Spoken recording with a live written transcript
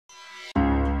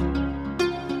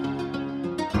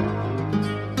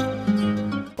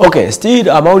Okay, still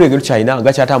amawulire ge China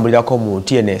gakyatambulirako mu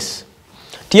TNS.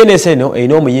 TNS eno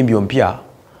erina omuyimbi ompya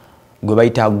gwe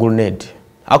bayita Grunade.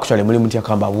 Actually muli mutya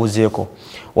kamba abuuzeeko.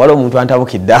 Waliwo omuntu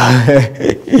antabukidda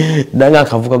nanga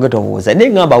akavuka gwe tobuuza. Ne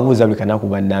ngamba abuuza buli kanaku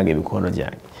bannange emikono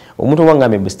gyange. Omuntu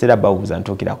wangambe bustera babuuza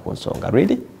ntukira ku nsonga.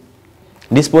 Really?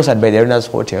 This sponsored by the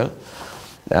Arenas Hotel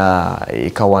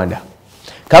Kawanda.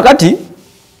 Kakati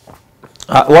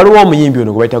waliwo omuyimbi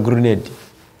ono gwe bayita Grunade.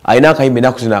 Alina akayimbi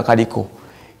nakuzina akaliko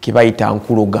kibayita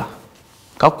ankolagan.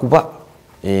 Kakuba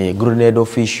Grunade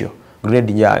official.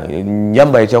 Grunade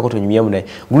nyamba yako tonyumya munaye.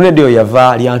 Grunade yo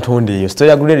yava lyantonde yo. Story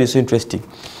ya Grunade is so interesting.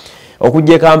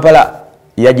 Okujje Kampala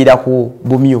yagira ku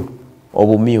Bumyu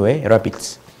obumyu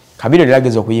Rapids. Kabiro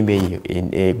lirageza okuyimba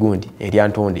gundi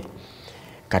lyantonde.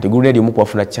 Kati Grunade mu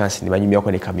kwafuna chance ni banyumya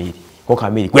ko ne Kamiri. Ko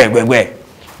Kamiri gwe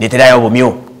neterayo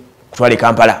obumyu kutwale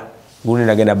Kampala.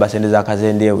 Grunade agenda basendeza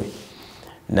akazendewe.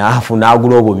 Na afuna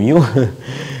agula obumyu.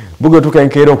 Bugo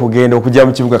tukenkero okugenda okujja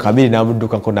mu kibuga Kamiri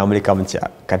namudduka ko namuleka mukya.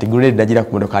 Kati Grunade najira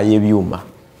ku modoka yebyuma.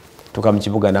 Tuka mu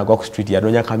kibuga nagwa ku street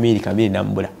yadonya Kamiri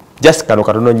namubula. Just kano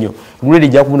katono nnyo. Grunade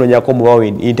jja kumunonya ko mu bawe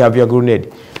interview ya Grunade.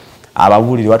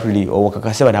 Ababuliri watuli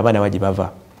obukakaseba nabana baji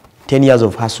bava. 10 years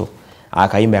of hustle.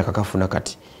 Akayimba yakakafuna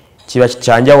kati. Kiba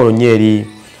kyanja olonyeri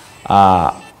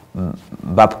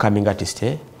bap coming artist.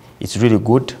 It's really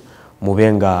good.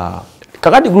 Mubenga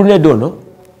kakati Grunade ono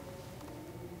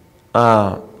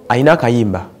aina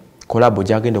kayimba collabo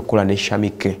jagenda okukola ne Shammy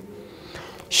Kekuze.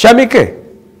 Shammy Kekuze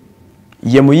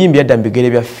ye muyimbi adambigere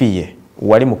bya fiye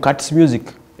wali mu Cuts Music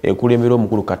ekulembera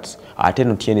omukulu Cuts ate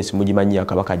no TNS mugimanyi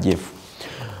akabaka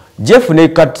Jeff ne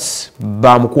Cuts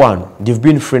ba mukwano. They've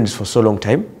been friends for so long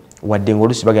time. Wadde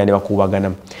ngolusi bagana ne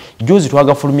bakubagana. Juzi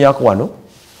twagafulumyako wano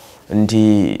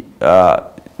nti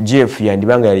Jeff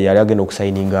yandibanga yali agenda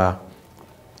okusayininga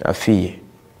fiye.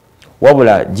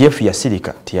 Wabula Jeff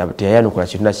yasirika tiyayanukula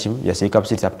kintu na kimu yasirika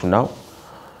busiti up to now.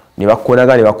 Ne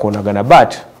bakonagana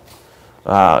but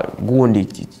gundi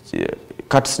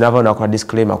Cuts nava na kwa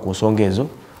disclaimer ku nsonga ezo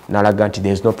nalaga nti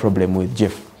there is no problem with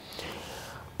Jeff.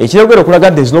 Ekiragero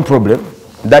kulaga there is no problem,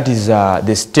 that is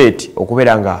the state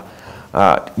okubeera nga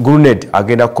Grunade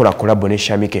agenda kukola collab ne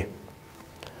Shammy Kekuze.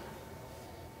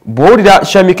 Bwolira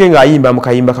Shammy Kekuze ng'ayimba mu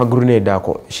kayimba ka Grunade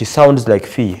ako, she sounds like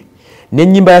Fee.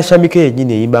 N'ennyimba ya Shammy Kekuze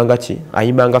yennyini eyimbanga ki?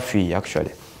 Ayimbanga Fee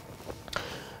actually.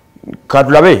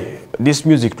 Katulabe this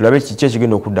music tulabe kiki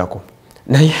ekigenda okuddako.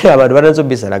 Naye abantu banazo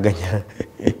besalaganya.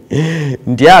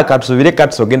 Nti akatusubire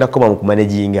Cuts ogenda koma mu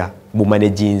kumanaginga bu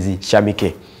managinzi Shammy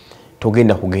Kekuze.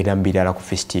 Togenda kugenda mbirala ku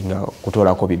festinga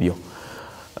kutolako bibyo.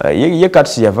 Ye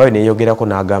Cuts yavayo ne yogerako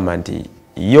n'agamba nti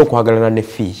yo kwagalana ne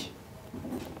Fee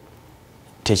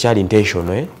tekyali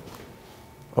intention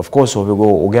of course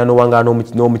ogenda wanga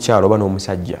n'omukyalo oba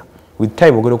n'omusajja with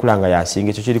time ogenda okulanga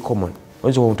yasinga ekyo kiri common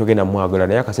onzo omuntu ogenda mwagala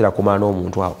naye akaseera kumala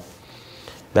n'omuntu awo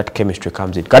that chemistry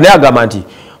comes in. Kane agamba nti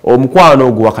omukwano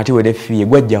ogwo wakati we ne Fee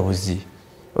gwajja buzi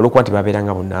olwokuba nti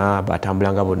babeeranga bonna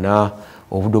batambulanga bonna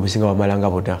obudde obusinga bamalanga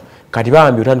bonna kati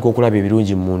bambi otandika okulaba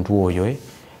ebirungi mu muntu oyo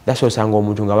that's osanga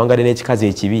omuntu nga bangade n'ekikazi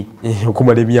ekibi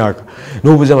okumala emyaka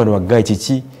n'obuuza bano waggayi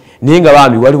kiki naye nga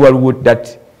bambi waliwo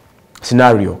that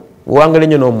scenario wangale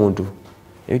nnyo n'omuntu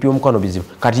ebintu by'omukwano bizibu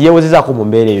kati yeewozezaako mu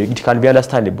mbeera eyo it can be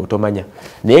understandable tomanya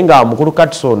naye nga mukulu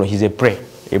Cuts ono he's a pray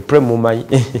mumanyi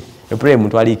a pray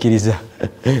muntu aliikiriza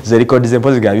ze record ze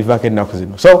mpozi ga bivaako ennaku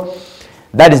zino. So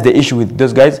that is the issue with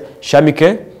those guys. Shammy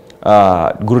Kekuze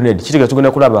Grunade kitega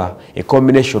tugenda kulaba a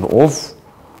combination of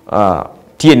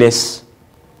TNS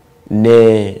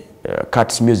ne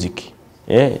Cuts Music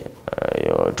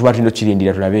tubatino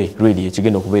kirindira tulabe really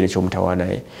ekigenda okubeera ekyomutawaana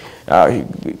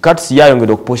Cuts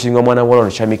yayongera okupushinga omwana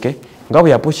wala Shammy Kekuze nga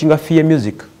bwe yapushinga Fee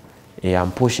music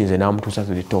ampushinze n'amutuusa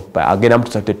to the top agenda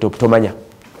amutuusa to the top tomanya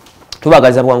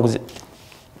tubagaza bwanguzi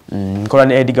nkola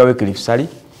ne Edgar Wycliffe Sali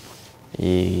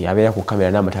abeera ku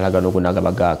kamera n'amatala gano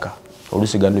gonagabagaaka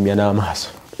olusi ganumya n'amaaso.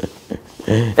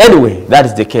 Anyway, that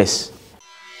is the case.